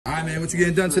All right, man, what you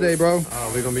getting done today, bro?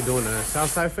 We're gonna be doing a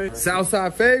Southside fade.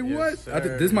 Southside fade? Yes, What? sir. I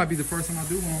think this might be the first time I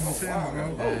do one on my channel,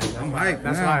 bro. I'm hyped.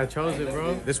 That's why I chose it,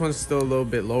 bro. This one's still a little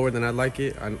bit lower than I like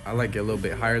it. I like it a little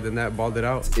bit higher than that, balled it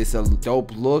out. It's a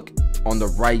dope look on the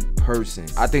right person.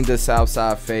 I think the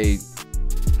Southside fade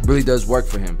really does work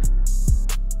for him.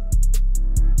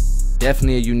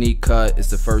 Definitely a unique cut. It's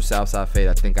the first Southside fade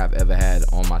I think I've ever had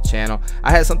on my channel.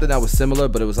 I had something that was similar,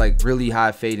 but it was like really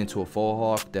high fade into a faux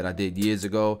hawk that I did years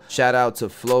ago. Shout out to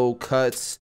Flow Cuts.